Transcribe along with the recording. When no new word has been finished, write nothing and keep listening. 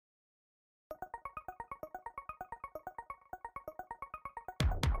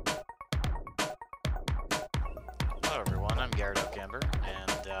Gamber,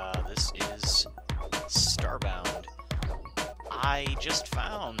 and this is StarBound. I just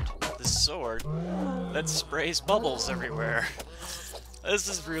found this sword that sprays bubbles everywhere. This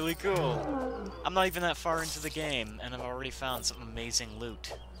is really cool. I'm not even that far into the game, and I've already found some amazing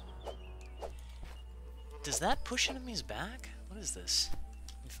loot. Does that push enemies back? What is this?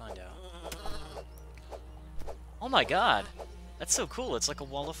 Let me find out. Oh my god! That's so cool, it's like a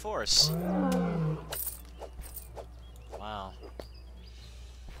wall of force. Wow.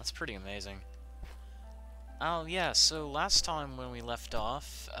 That's pretty amazing. Oh yeah, so last time when we left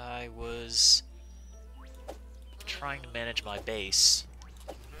off, I was trying to manage my base.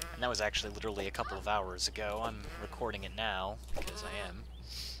 And that was actually literally a couple of hours ago. I'm recording it now, because I am.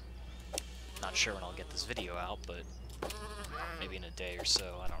 Not sure when I'll get this video out, but maybe in a day or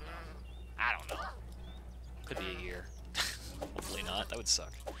so, I don't know. I don't know. Could be a year. Hopefully not, that would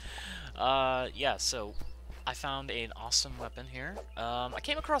suck. Yeah, so I found an awesome weapon here. I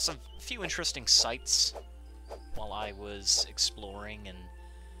came across a few interesting sites while I was exploring and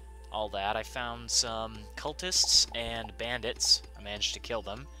all that. I found some cultists and bandits. I managed to kill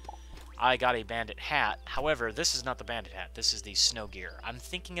them. I got a bandit hat. However, this is not the bandit hat. This is the snow gear. I'm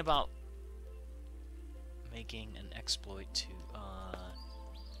thinking about making an exploit to,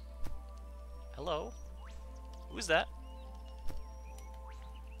 hello? Who's that?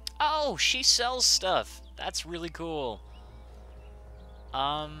 Oh, she sells stuff. That's really cool.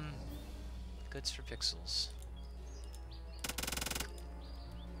 Goods for pixels.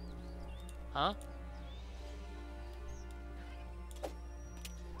 Huh?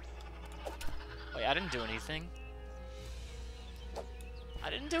 Wait, I didn't do anything. I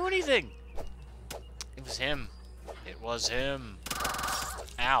didn't do anything! It was him. It was him.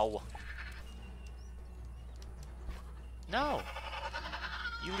 Ow. No!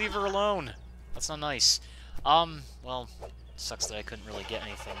 You leave her alone. That's not nice. Well, sucks that I couldn't really get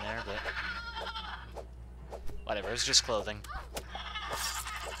anything there, but whatever, it's just clothing.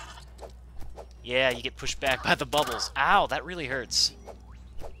 Yeah, you get pushed back by the bubbles. Ow, that really hurts.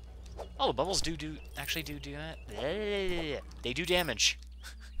 Oh, the bubbles actually do that. They do damage.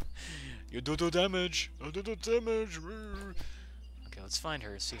 You do damage. I do damage. Okay, let's find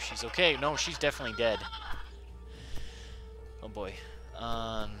her, see if she's okay. No, she's definitely dead. Oh boy.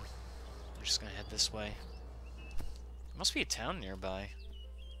 We're just gonna head this way. There must be a town nearby.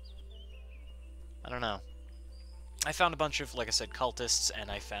 I don't know. I found a bunch of, like I said, cultists, and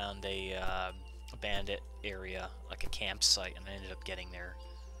I found a bandit area, like a campsite, and I ended up getting their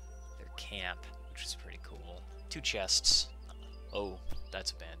camp, which is pretty cool. 2 chests. Oh,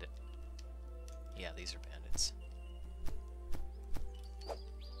 that's a bandit. Yeah, these are bandits.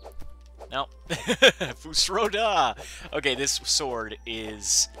 No. Fusroda! Okay, this sword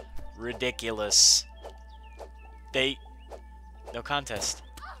is ridiculous. No contest.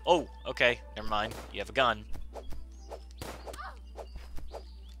 Oh, okay, never mind. You have a gun.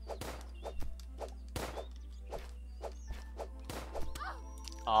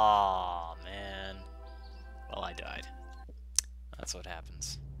 Aw, man. Well, I died. That's what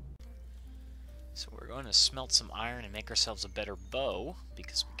happens. So we're going to smelt some iron and make ourselves a better bow,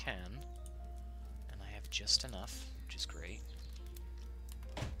 because we can. And I have just enough, which is great.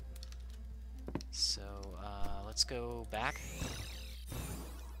 So, let's go back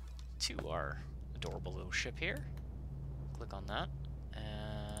to our adorable little ship here. Click on that.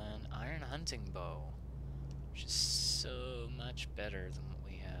 And iron hunting bow, which is so much better than what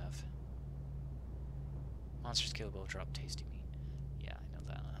we have. Monsters kill bow, drop tasty meat. Yeah, I know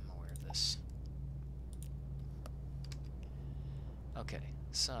that. I'm aware of this. Okay,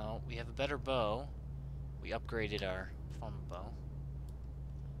 so we have a better bow. We upgraded our former bow.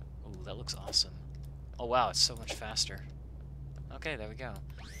 Ooh, that looks awesome. Oh wow, it's so much faster. Okay, there we go.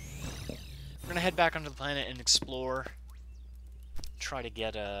 We're gonna head back onto the planet and explore. Try to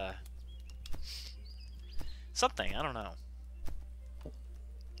get something, I don't know.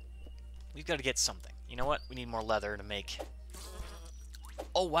 We've got to get something. You know what? We need more leather to make...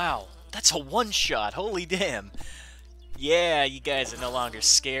 Oh wow, that's a one-shot! Holy damn! Yeah, you guys are no longer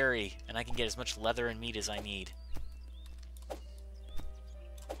scary, and I can get as much leather and meat as I need.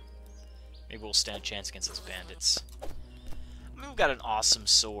 Maybe we'll stand a chance against those bandits. I mean, we've got an awesome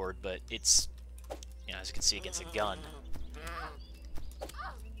sword, but it's, you know, as you can see, against a gun.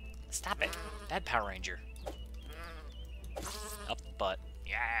 Stop it! Bad Power Ranger. Up the butt.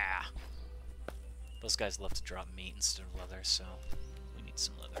 Yeah! Those guys love to drop meat instead of leather, so we need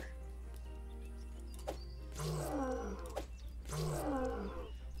some leather.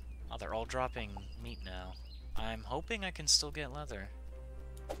 Oh, they're all dropping meat now. I'm hoping I can still get leather,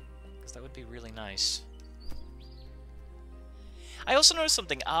 because that would be really nice. I also noticed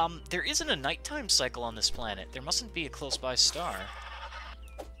something. There isn't a nighttime cycle on this planet. There mustn't be a close-by star.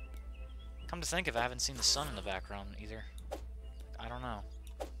 Come to think of it, I haven't seen the sun in the background either. I don't know.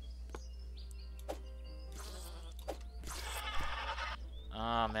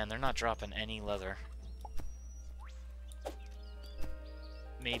 Oh man, they're not dropping any leather.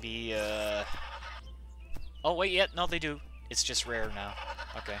 Maybe, oh wait, yeah, no they do. It's just rare now.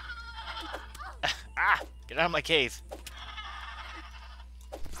 Okay. Ah! Get out of my cave!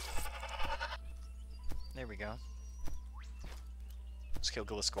 There we go. Let's kill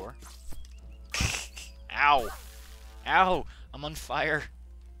Gilliscore. Ow! Ow! I'm on fire.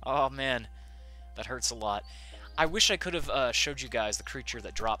 Oh man, that hurts a lot. I wish I could have showed you guys the creature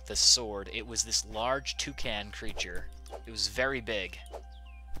that dropped this sword. It was this large toucan creature. It was very big,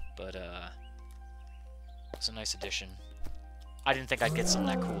 but it's a nice addition. I didn't think I'd get something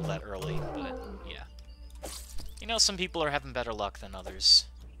that cool that early, but yeah. You know, some people are having better luck than others,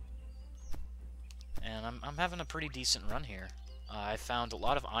 and I'm having a pretty decent run here. I found a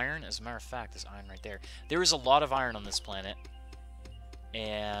lot of iron. As a matter of fact, there's iron right there. There is a lot of iron on this planet,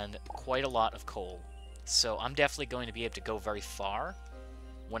 and quite a lot of coal. So I'm definitely going to be able to go very far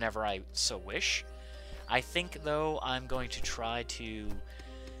whenever I so wish. I think, though, I'm going to try to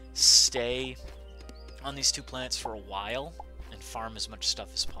stay on these two planets for a while and farm as much stuff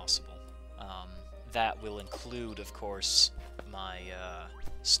as possible. That will include, of course, my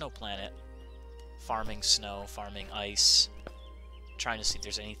snow planet, farming snow, farming ice, trying to see if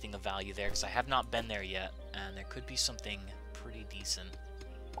there's anything of value there, because I have not been there yet, and there could be something pretty decent.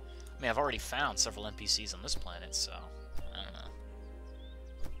 I mean, I've already found several NPCs on this planet, so I don't know.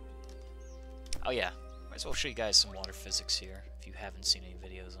 Oh yeah, might as well show you guys some water physics here, if you haven't seen any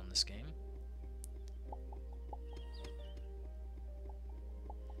videos on this game.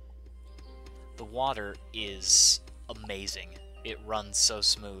 The water is amazing. It runs so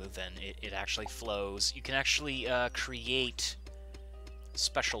smooth, and it actually flows. You can actually create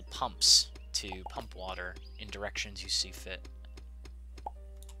special pumps to pump water in directions you see fit.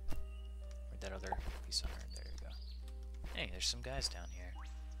 Where'd that other piece of iron? There you go. Hey, there's some guys down here.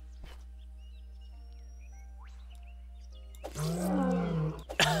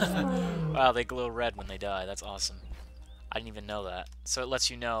 Wow, they glow red when they die. That's awesome. I didn't even know that. So it lets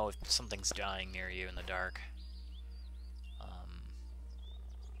you know if something's dying near you in the dark.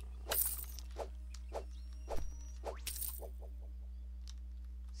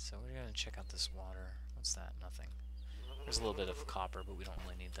 So we're gonna check out this water. What's that? Nothing. There's a little bit of copper, but we don't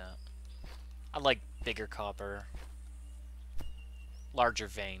really need that. I like bigger copper. Larger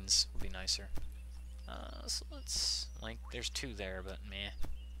veins would be nicer. So let's... like, there's two there, but meh.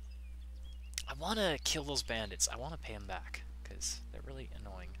 I want to kill those bandits. I want to pay them back, because they're really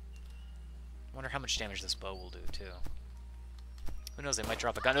annoying. I wonder how much damage this bow will do, too. Who knows, they might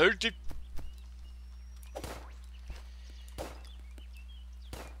drop a gun.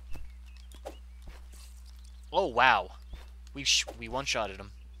 Oh, wow. We one-shotted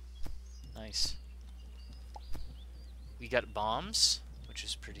him. Nice. We got bombs, which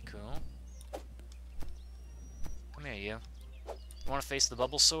is pretty cool. Come here, you. You want to face the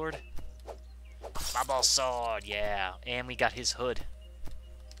bubble sword? Bubble sword, yeah. And we got his hood.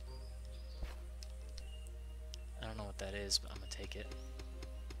 I don't know what that is, but I'm gonna take it.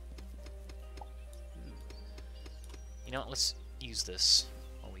 You know what? Let's use this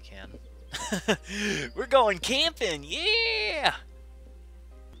while we can. We're going camping, yeah!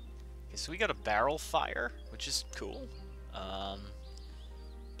 Okay, so we got a barrel fire, which is cool.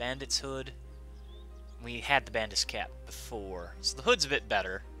 Bandit's hood. We had the bandit's cap before, so the hood's a bit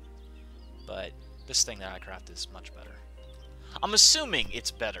better. But this thing that I crafted is much better. I'm assuming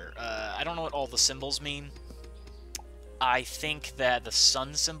it's better. I don't know what all the symbols mean. I think that the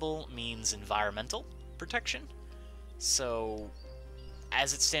sun symbol means environmental protection. So,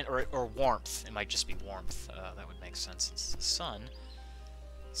 as it stands, or warmth. It might just be warmth. That would make sense. It's the sun.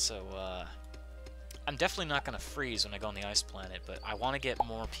 So, I'm definitely not going to freeze when I go on the ice planet, but I want to get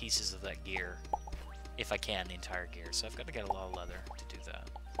more pieces of that gear. If I can, the entire gear. So I've got to get a lot of leather to do that.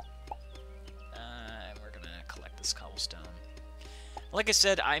 And we're going to collect this cobblestone. Like I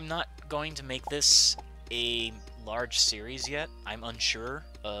said, I'm not going to make this a large series yet. I'm unsure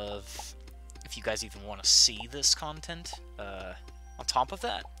of if you guys even want to see this content. On top of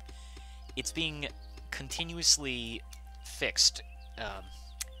that, it's being continuously fixed.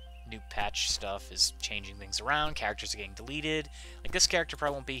 New patch stuff is changing things around, characters are getting deleted. Like, this character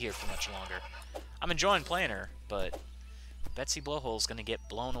probably won't be here for much longer. I'm enjoying playing her, but Betsy Blowhole's gonna get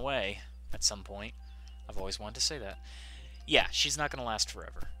blown away at some point. I've always wanted to say that. Yeah, she's not gonna last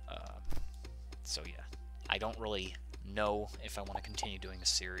forever. So yeah, I don't really know if I want to continue doing the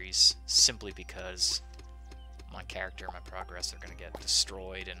series, simply because my character and my progress are going to get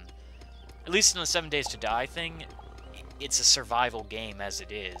destroyed, and at least in the 7 Days to Die thing, it's a survival game as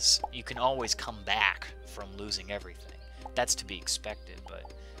it is. You can always come back from losing everything. That's to be expected,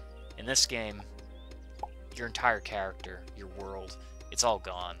 but in this game, your entire character, your world, it's all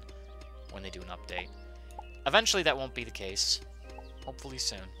gone when they do an update. Eventually that won't be the case. Hopefully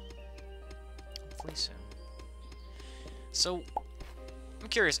soon. Hopefully soon. So, I'm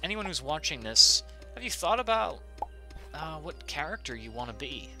curious, anyone who's watching this, have you thought about what character you want to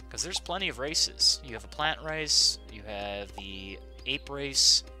be? Because there's plenty of races. You have a plant race, you have the ape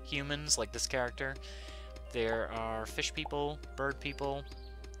race, humans, like this character. There are fish people, bird people,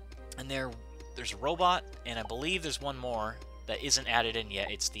 and there's a robot, and I believe there's one more that isn't added in yet.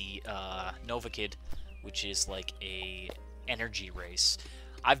 It's the Nova Kid, which is like a energy race.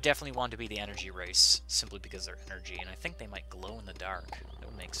 I've definitely wanted to be the energy race, simply because they're energy, and I think they might glow in the dark. That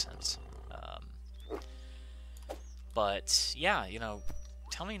would make sense. But, yeah, you know,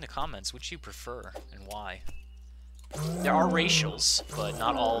 tell me in the comments which you prefer and why. There are racials, but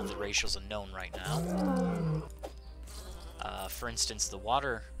not all of the racials are known right now. For instance, the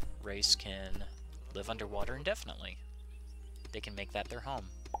water race can live underwater indefinitely. They can make that their home,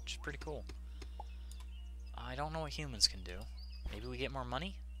 which is pretty cool. I don't know what humans can do. Maybe we get more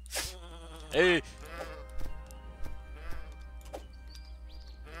money? Hey!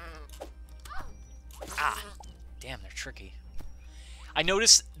 Ah! Damn, they're tricky. I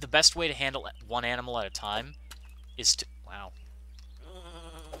noticed the best way to handle one animal at a time is to... Wow.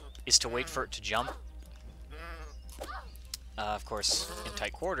 Is to wait for it to jump. Of course, in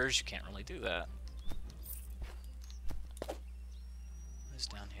tight quarters, you can't really do that. What's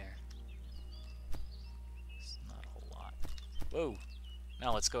down here? It's not a whole lot. Whoa!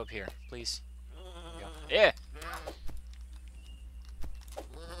 Now let's go up here, please. Go. Yeah!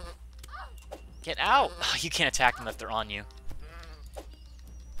 Get out! You can't attack them if they're on you.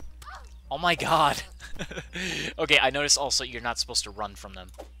 Oh my god! Okay, I noticed also you're not supposed to run from them.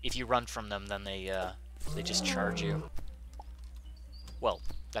 If you run from them, then they just charge you. Well,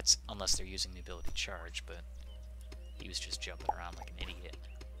 that's unless they're using the ability to charge, but he was just jumping around like an idiot.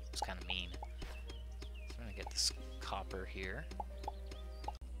 It was kind of mean. So I'm gonna get this copper here.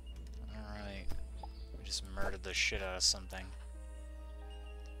 Alright. We just murdered the shit out of something.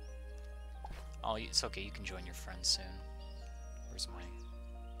 Oh, it's okay, you can join your friends soon. Where's my...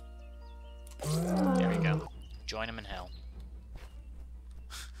 There we go. Join him in hell.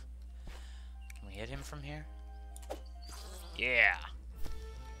 Can we hit him from here? Yeah!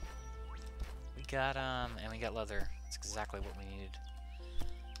 We got, and we got leather. That's exactly what we needed.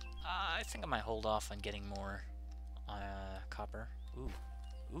 I think I might hold off on getting more, copper. Ooh,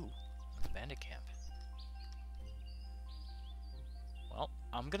 bandit camp. Well,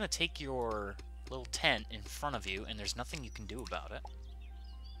 I'm gonna take your little tent in front of you, and there's nothing you can do about it.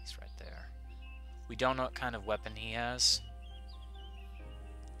 He's right there. We don't know what kind of weapon he has.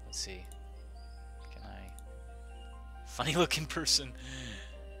 Let's see. Can I... Funny looking person.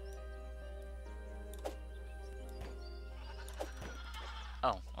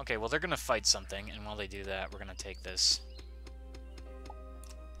 Oh, okay, well they're gonna fight something, and while they do that, we're gonna take this.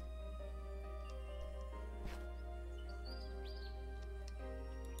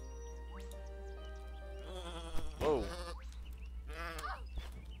 Whoa.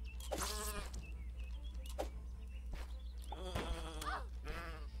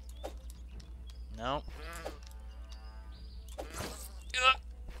 No.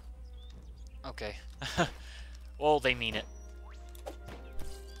 Okay. Well, they mean it.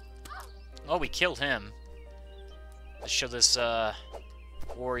 Oh, we killed him. Let's show this,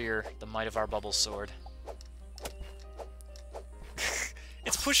 warrior the might of our bubble sword.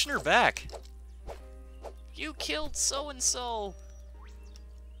 It's pushing her back. You killed so-and-so.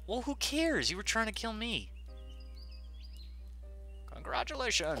 Well, who cares? You were trying to kill me.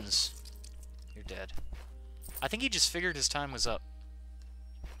 Congratulations. You're dead. I think he just figured his time was up.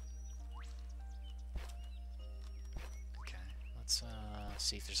 Okay, let's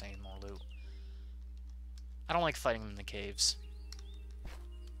see if there's any more loot. I don't like fighting them in the caves.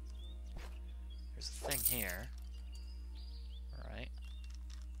 There's a thing here. Alright.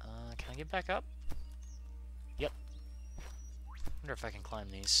 Can I get back up? Yep. Wonder if I can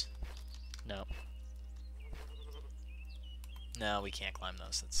climb these. No. No, we can't climb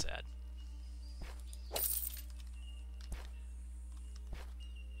those. That's sad.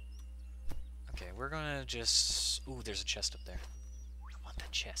 Okay, we're gonna just... Ooh, there's a chest up there. I want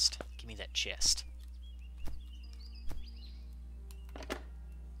that chest. Give me that chest.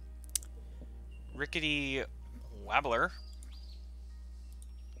 Rickety Wabbler.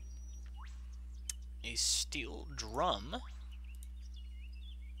 A steel drum.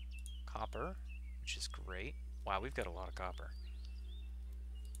 Copper, which is great. Wow, we've got a lot of copper.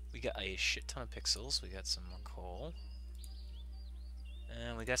 We got a shit ton of pixels. We got some more coal.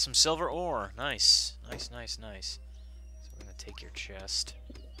 And we got some silver ore. Nice. Nice, nice, nice. So we're going to take your chest.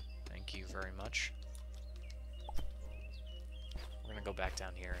 Thank you very much. We're going to go back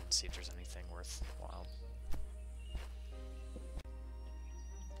down here and see if there's anything worthwhile.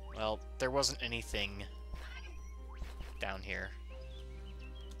 Well, there wasn't anything down here.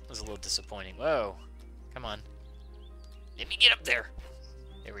 It was a little disappointing. Whoa! Come on. Let me get up there!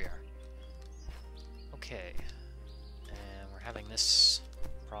 There we are. Okay. And we're having this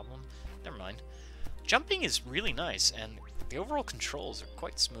problem. Never mind. Jumping is really nice, and the overall controls are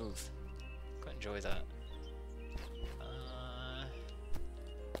quite smooth. Quite enjoy that.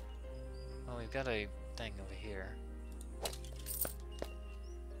 Oh, we've got a thing over here.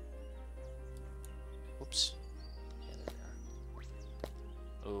 Whoops. Yeah, there we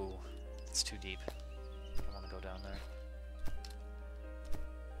are. Oh, it's too deep. I don't want to go down there.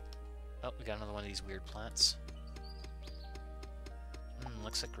 Oh, we got another one of these weird plants.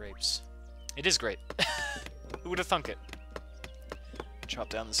 Looks like grapes. It is grape. Who would have thunk it? Chop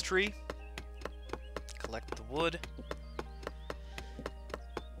down this tree. Collect the wood.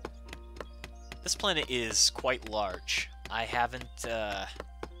 This planet is quite large. I haven't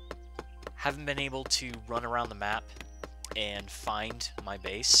been able to run around the map and find my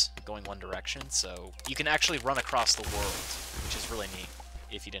base going one direction, so you can actually run across the world, which is really neat,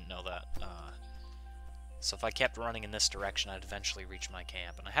 if you didn't know that. So if I kept running in this direction, I'd eventually reach my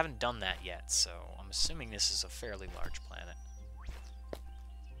camp, and I haven't done that yet, so I'm assuming this is a fairly large planet.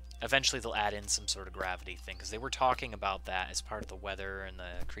 Eventually they'll add in some sort of gravity thing, because they were talking about that as part of the weather and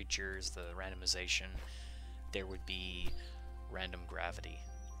the creatures, the randomization. There would be random gravity,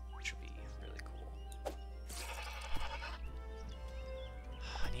 which would be really cool.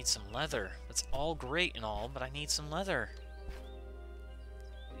 I need some leather. That's all great and all, but I need some leather.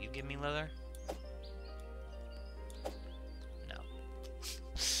 Will you give me leather? No.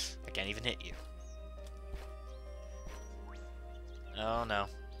 I can't even hit you. Oh no.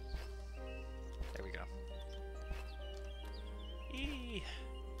 There we go. Eee.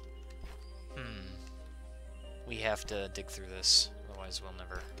 We have to dig through this, otherwise we'll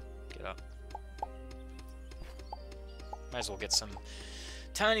never get up. Might as well get some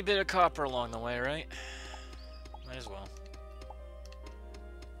tiny bit of copper along the way, right? Might as well.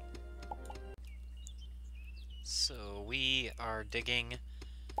 So we are digging,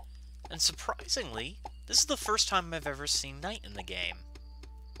 and surprisingly, this is the first time I've ever seen night in the game.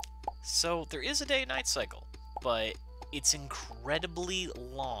 So there is a day-night cycle, but it's incredibly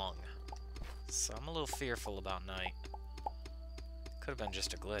long. So I'm a little fearful about night. Could have been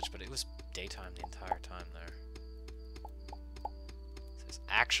just a glitch, but it was daytime the entire time there. So it's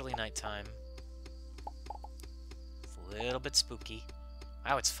actually nighttime. It's a little bit spooky.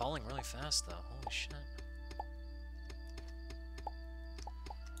 Wow, it's falling really fast though. Holy shit.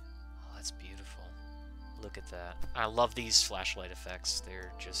 Oh, that's beautiful. Look at that. I love these flashlight effects.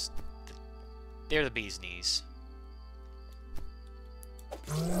 They're just... they're the bee's knees.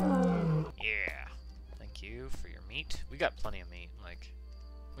 Yeah. Thank you for your meat. We got plenty of meat. Like,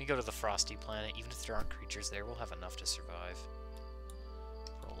 when we go to the frosty planet, even if there aren't creatures there, we'll have enough to survive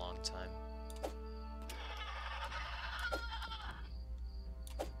for a long time.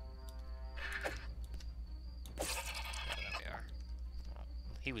 Yeah, there we are. Well,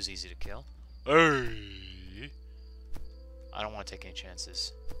 he was easy to kill. Hey! I don't want to take any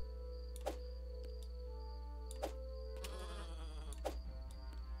chances.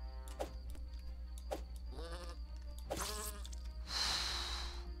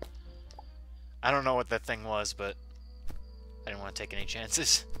 I don't know what that thing was, but I didn't want to take any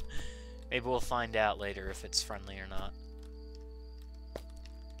chances. Maybe we'll find out later if it's friendly or not.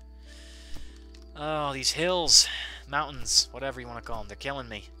 Oh, these hills, mountains, whatever you want to call them, they're killing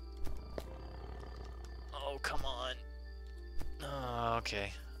me. Oh, come on. Oh,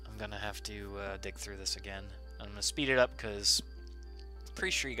 okay. I'm gonna have to dig through this again. I'm gonna speed it up because I'm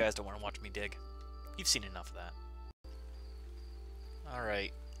pretty sure you guys don't want to watch me dig. You've seen enough of that.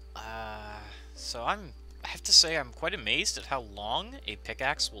 Alright. So I have to say I'm quite amazed at how long a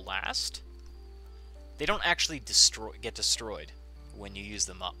pickaxe will last. They don't actually get destroyed when you use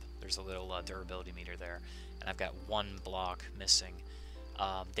them up. There's a little durability meter there, and I've got one block missing.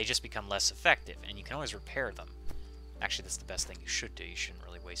 They just become less effective, and you can always repair them. Actually, that's the best thing you should do. You shouldn't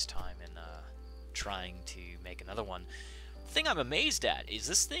really waste time in trying to make another one. The thing I'm amazed at is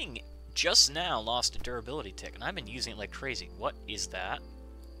this thing just now lost a durability tick, and I've been using it like crazy. What is that?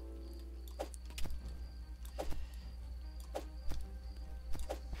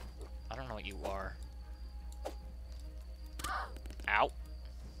 I don't know what you are. Ow.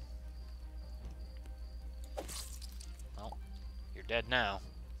 Well, you're dead now.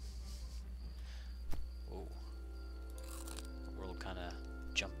 Whoa. The world kind of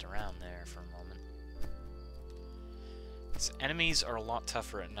jumped around there for a moment. So enemies are a lot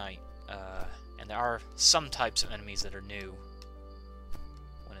tougher at night, and there are some types of enemies that are new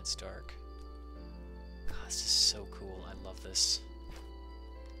when it's dark. God, this is so cool. I love this.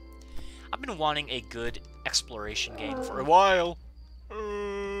 I've been wanting a good exploration game for a while.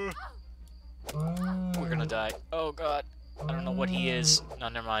 We're gonna die. Oh god. I don't know what he is. No,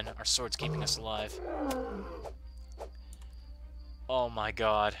 never mind. Our sword's keeping us alive. Oh my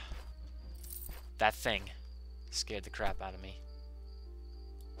god. That thing scared the crap out of me.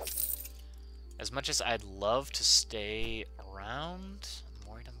 As much as I'd love to stay around, I'm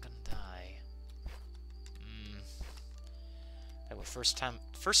worried I'm gonna die. First...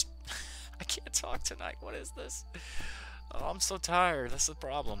 I can't talk tonight. What is this? Oh, I'm so tired. That's the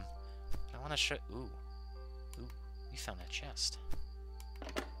problem. I want to show... Ooh. Ooh. We found that chest.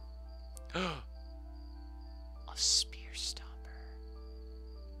 A spear stopper.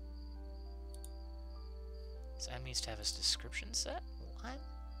 This enemies to have his description set? What?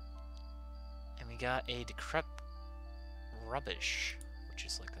 And we got a decrep rubbish, which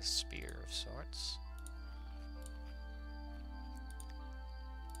is like a spear of sorts.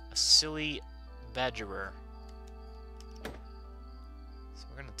 A silly badgerer. So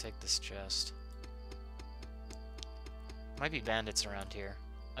we're gonna take this chest. Might be bandits around here.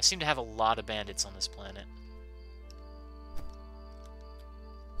 I seem to have a lot of bandits on this planet.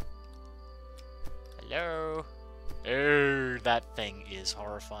 Hello? Oh, that thing is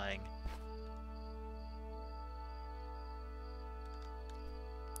horrifying.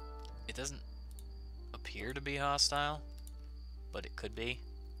 It doesn't appear to be hostile, but it could be.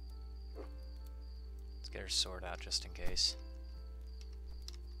 Let's get our sword out just in case.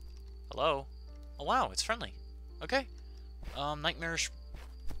 Hello? Oh wow, it's friendly. Okay. Nightmarish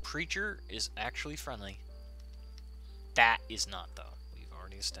Preacher is actually friendly. That is not, though. We've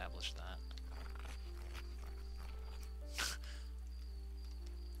already established that.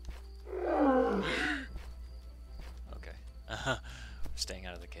 Okay. We're staying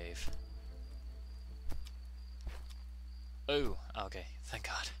out of the cave. Oh, okay. Thank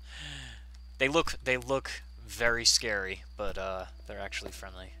God. They look very scary, but they're actually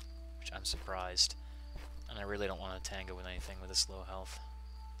friendly, which I'm surprised. And I really don't want to tango with anything with this low health.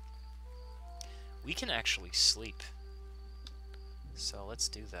 We can actually sleep. So let's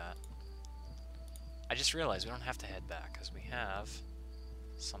do that. I just realized we don't have to head back, because we have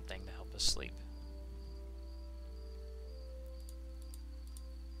something to help us sleep.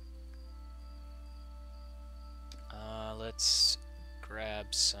 Let's grab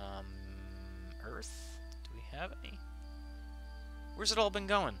some earth. Do we have any? Where's it all been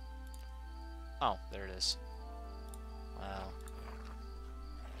going? Oh, there it is. Wow.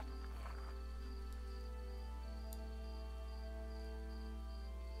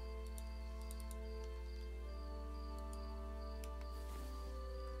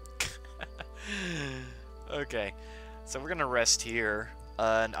 Okay, so we're gonna rest here,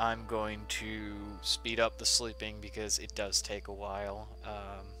 and I'm going to speed up the sleeping because it does take a while.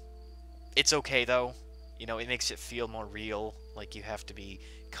 It's okay though, you know, it makes it feel more real, like you have to be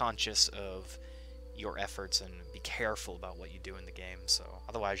conscious of your efforts and be careful about what you do in the game, so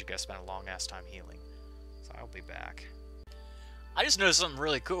otherwise you're gonna spend a long ass time healing. So I'll be back. I just noticed something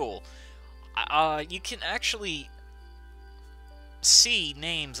really cool. You can actually see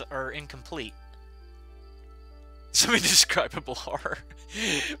names that are incomplete. Some indescribable horror.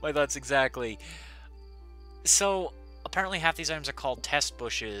 My thoughts exactly. So, apparently half these items are called test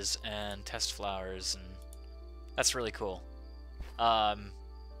bushes and test flowers, and that's really cool. Not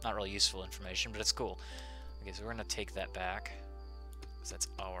really useful information, but it's cool. Okay, so we're gonna take that back, because that's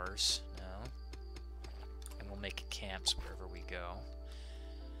ours now. And we'll make camps wherever we go.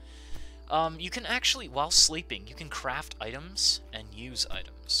 You can actually, while sleeping, you can craft items and use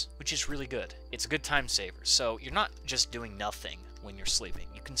items, which is really good. It's a good time saver, so you're not just doing nothing when you're sleeping.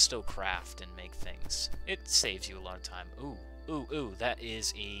 You can still craft and make things. It saves you a lot of time. Ooh, ooh, ooh, that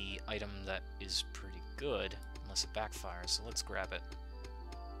is a item that is pretty good, unless it backfires, so let's grab it.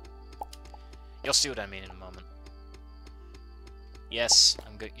 You'll see what I mean in a moment. Yes,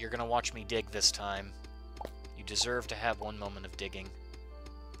 you're gonna watch me dig this time. You deserve to have one moment of digging.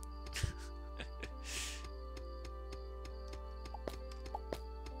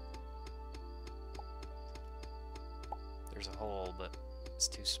 It's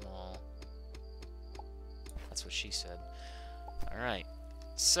too small. That's what she said. Alright.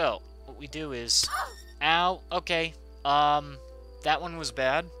 So, what we do is... Ow! Okay. That one was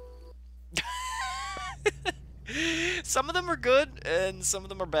bad. Some of them are good, and some of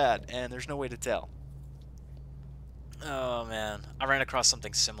them are bad, and there's no way to tell. Oh, man. I ran across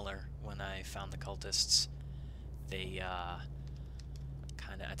something similar when I found the cultists. They,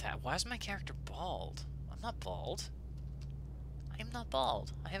 kind of attack. Why is my character bald? I'm not bald. I am not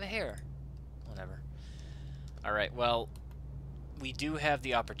bald. I have a hair. Whatever. Alright, well, we do have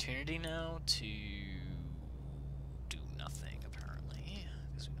the opportunity now to do nothing, apparently,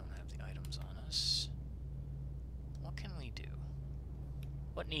 because we don't have the items on us. What can we do?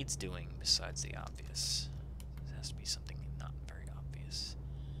 What needs doing besides the obvious? It has to be something not very obvious.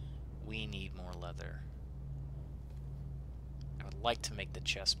 We need more leather. I would like to make the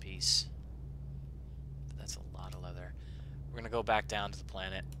chest piece, but that's a lot of leather. We're gonna go back down to the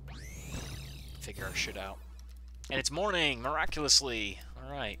planet, figure our shit out. And it's morning, miraculously!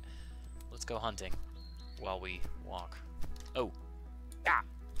 Alright, let's go hunting while we walk. Oh! Ah!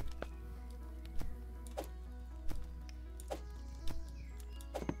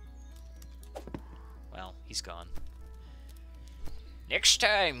 Well, he's gone. Next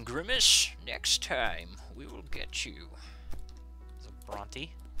time, Grimace! Next time, we will get you. There's a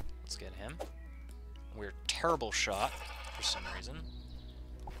Bronte. Let's get him. We're terrible shot, for some reason.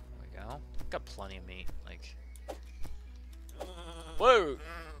 There we go. Got plenty of meat, like... Whoa!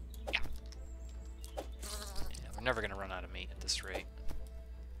 Yeah. Yeah, we're never gonna run out of meat at this rate.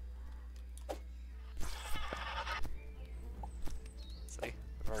 See?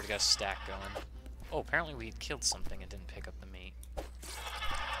 We've already got a stack going. Oh, apparently we killed something and didn't pick up the meat.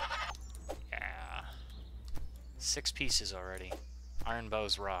 Yeah. 6 pieces already. Iron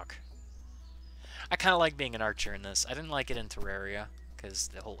bows rock. I kind of like being an archer in this. I didn't like it in Terraria, because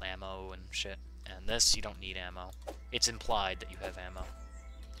the whole ammo and shit. And this, you don't need ammo. It's implied that you have ammo.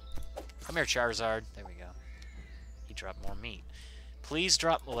 Come here, Charizard. There we go. He dropped more meat. Please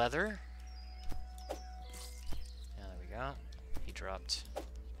drop leather. Yeah, there we go. He dropped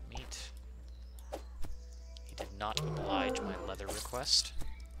meat. He did not oblige my leather request.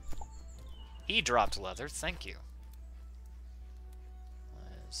 He dropped leather. Thank you.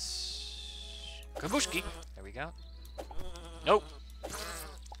 Kabushki. There we go. Nope. There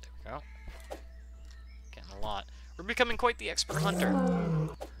we go. Getting a lot. We're becoming quite the expert hunter.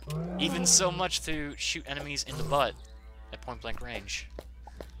 Even so much to shoot enemies in the butt at point-blank range.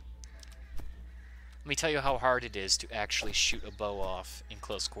 Let me tell you how hard it is to actually shoot a bow off in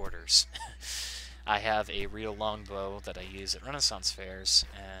close quarters. I have a real long bow that I use at Renaissance fairs,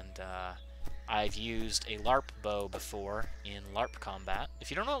 and I've used a LARP bow before in LARP combat.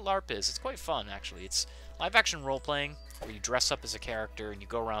 If you don't know what LARP is, it's quite fun, actually. It's live-action role-playing, where you dress up as a character and you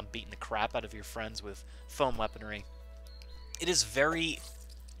go around beating the crap out of your friends with foam weaponry. It is very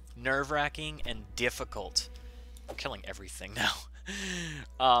nerve-wracking and difficult. I'm killing everything now.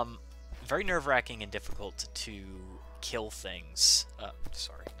 Very nerve-wracking and difficult to kill things.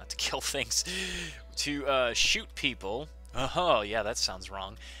 Sorry, not to kill things. To shoot people. Oh, yeah, that sounds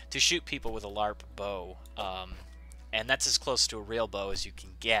wrong. To shoot people with a LARP bow. And that's as close to a real bow as you can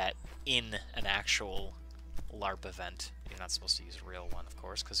get in an actual LARP event. You're not supposed to use a real one, of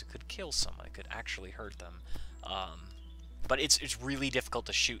course, because it could kill someone. It could actually hurt them. But it's really difficult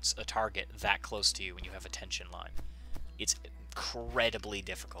to shoot a target that close to you when you have a tension line. It's incredibly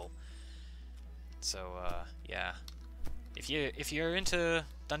difficult. So, yeah. If you're into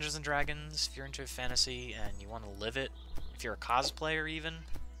Dungeons and Dragons, if you're into fantasy and you want to live it, if you're a cosplayer even,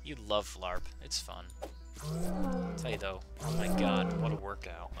 you'd love LARP. It's fun. I'll tell you though, oh my god, what a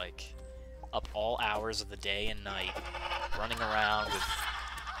workout. Like, up all hours of the day and night, running around with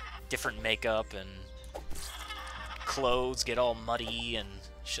different makeup and clothes get all muddy and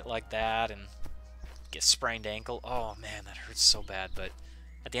shit like that, and get sprained ankle. Oh man, that hurts so bad, but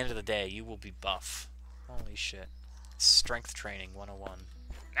at the end of the day, you will be buff. Holy shit. Strength training 101.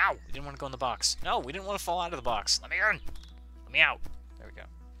 No! We didn't want to go in the box. No, we didn't want to fall out of the box. Let me in! Let me out! There we go.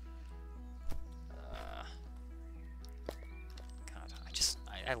 God,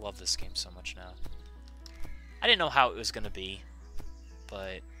 I love this game so much now. I didn't know how it was going to be,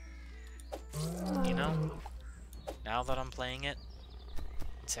 but, you know, now that I'm playing it,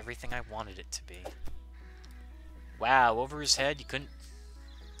 it's everything I wanted it to be. Wow, over his head, you couldn't...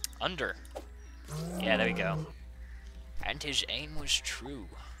 Under. Yeah, there we go. And his aim was true.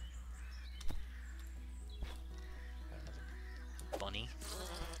 Bunny.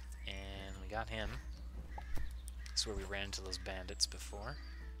 And we got him. This is where we ran into those bandits before.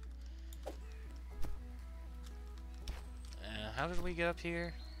 how did we get up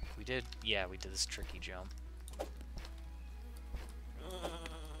here? We did, yeah, we did this tricky jump.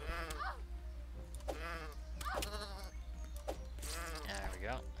 There we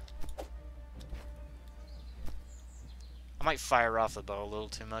go. I might fire off the bow a little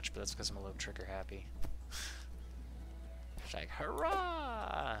too much, but that's because I'm a little trigger happy. It's like,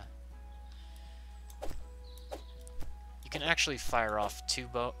 hurrah! You can actually fire off two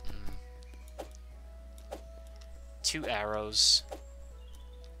arrows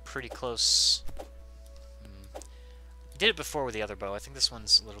pretty close. Did it before with the other bow. I think this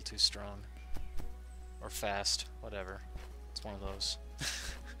one's a little too strong. Or fast. Whatever. It's one of those.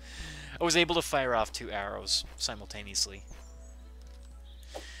 I was able to fire off 2 arrows simultaneously.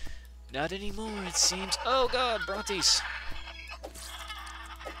 Not anymore, it seems. Oh god, Brontes! There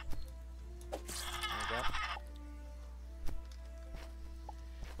we go.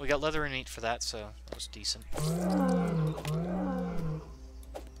 We got leather and meat for that, so that was decent.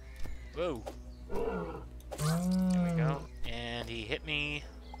 Whoa! There we go. And he hit me,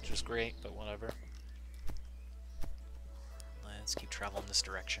 which was great, but whatever. Let's keep traveling this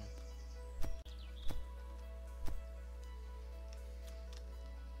direction.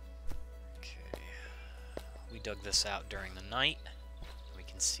 Okay. We dug this out during the night. We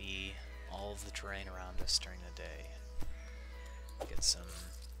can see all of the terrain around us during the day. Get some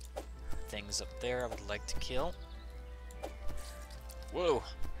things up there I would like to kill. Whoa!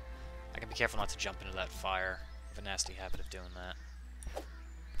 I can be careful not to jump into that fire. I have a nasty habit of doing that.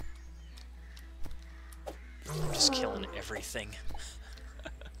 I'm just killing everything.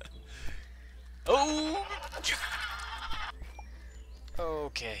 Oh!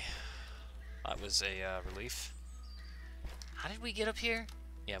 Okay. That was a relief. How did we get up here?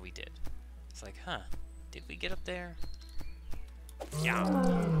 Yeah, we did. It's like, huh. Did we get up there? Yeah.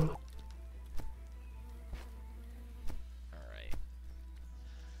 Alright.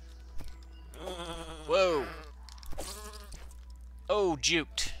 Whoa! Oh,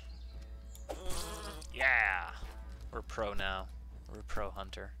 juked. Yeah! We're pro now. We're a pro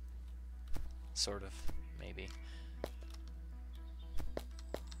hunter. Sort of. Maybe.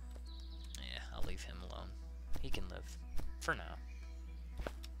 Yeah, I'll leave him alone. He can live. For now.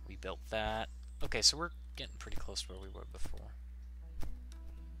 We built that. Okay, so we're getting pretty close to where we were before.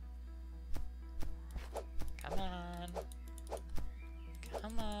 Come on!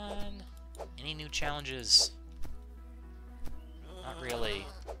 Come on! Any new challenges? Not really.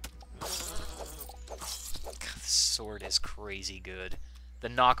 God, this sword is crazy good. The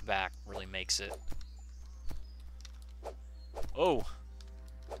knockback really makes it. Oh!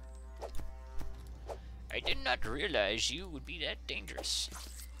 I did not realize you would be that dangerous.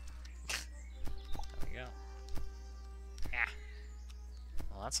 There we go. Ah.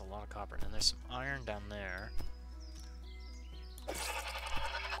 Well, that's a lot of copper. And there's some iron down there. We'll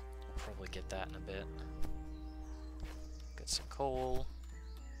probably get that in a bit. Get some coal.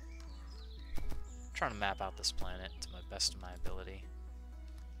 I'm trying to map out this planet to my best of my ability.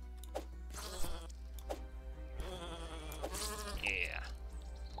 Yeah.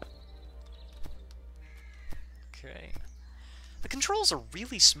 Okay. The controls are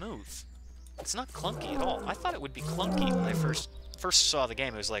really smooth. It's not clunky at all. I thought it would be clunky when I first saw the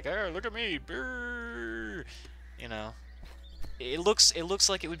game. It was like, oh, look at me, brrr. You know. It looks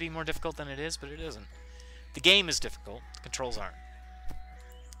like it would be more difficult than it is, but it isn't. The game is difficult. The controls aren't.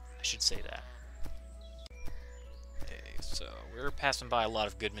 I should say that. Okay, so we're passing by a lot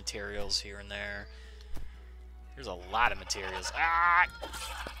of good materials here and there. There's a lot of materials. Ah!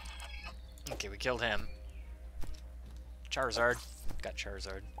 Okay, we killed him. Charizard. Got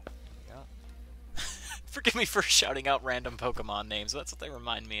Charizard. There we go. Forgive me for shouting out random Pokemon names. That's what they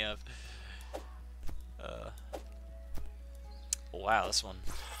remind me of. Wow, this one.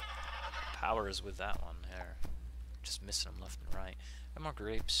 Power is with that one here. Just missing them left and right. And more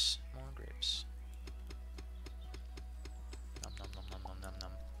grapes. More grapes. Nom nom nom nom nom nom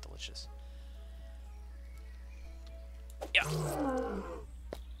nom. Delicious. Yeah.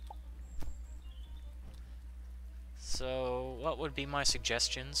 So, what would be my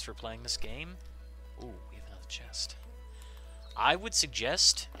suggestions for playing this game? Ooh, we have another chest. I would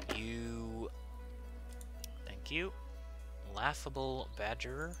suggest you... Thank you. Laughable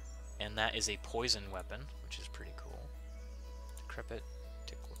Badger. And that is a poison weapon, which is pretty cool. Decrepit...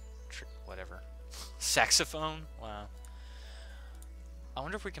 whatever. Saxophone? Wow. I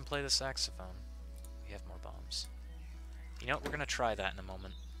wonder if we can play the saxophone. We have more bombs. You know what? We're gonna try that in a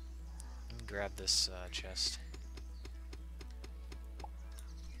moment. Let me grab this chest.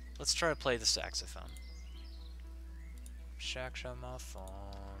 Let's try to play the saxophone. Saxophone,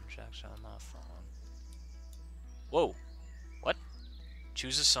 saxophone. Whoa! What?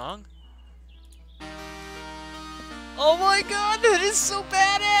 Choose a song? Oh my god, that is so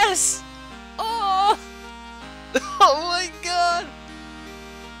badass! Oh! Oh my god!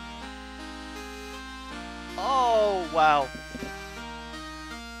 Oh, wow.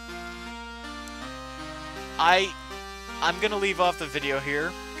 I'm gonna leave off the video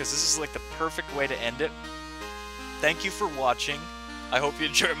here, because this is like the perfect way to end it. Thank you for watching. I hope you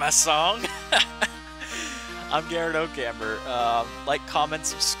enjoyed my song. I'm Garrett Okamber. Like, comment,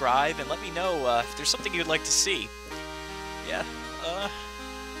 subscribe, and let me know if there's something you'd like to see. Yeah,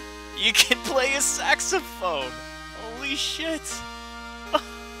 you can play a saxophone! Holy shit!